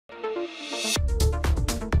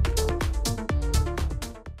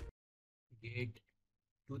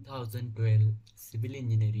2012 Civil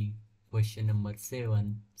Engineering Question number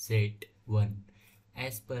 7 Set 1.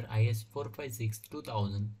 As per IS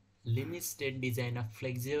 456-2000 limit state design of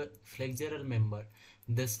flexural member,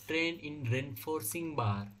 the strain in reinforcing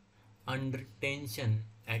bar under tension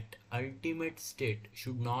at ultimate state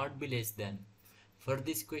should not be less than. For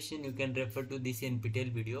this question you can refer to this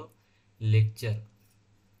NPTEL video lecture.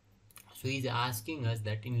 So he is asking us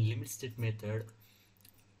that in limit state method,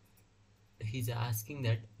 he's asking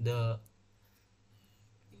that the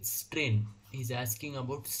strain, he's asking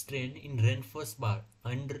about strain in reinforced bar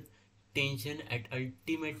under tension at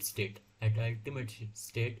ultimate state. At ultimate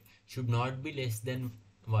state should not be less than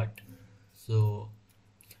what? So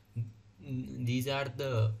these are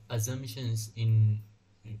the assumptions in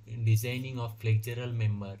designing of flexural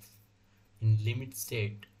members in limit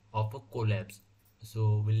state of a collapse.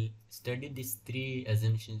 So we'll study these three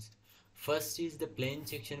assumptions. First is the plane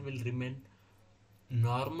section will remain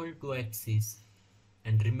normal to axis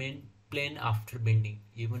and remain plane after bending.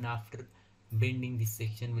 Even after bending, this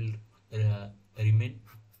section will remain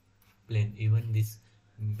plane. Even this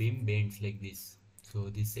beam bends like this, so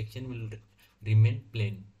this section will remain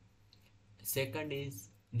plane. Second is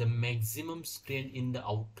the maximum strain in the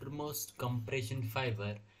outermost compression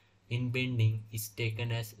fiber in bending is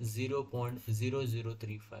taken as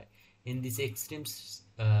 0.0035. In this extreme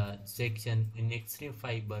section, in extreme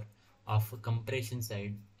fiber of a compression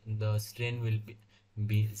side, the strain will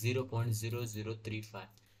be 0.0035.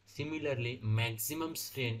 Similarly, maximum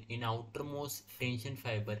strain in outermost tension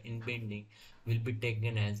fiber in bending will be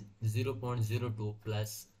taken as 0.02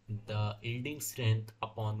 plus the yielding strength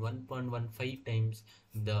upon 1.15 times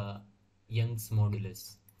the Young's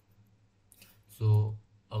modulus. So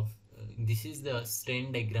this is the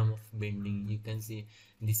strain diagram of bending. You can see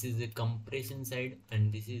this is the compression side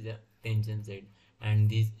and this is the tension side, and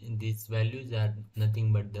these values are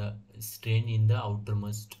nothing but the strain in the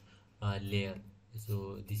outermost layer.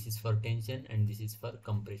 So this is for tension and this is for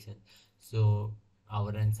compression. So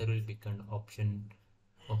our answer will become option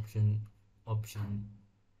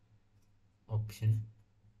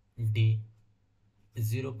D,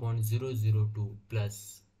 0.002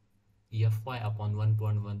 plus Fy upon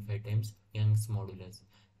 1.15 times Young's modulus.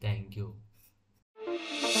 Thank you.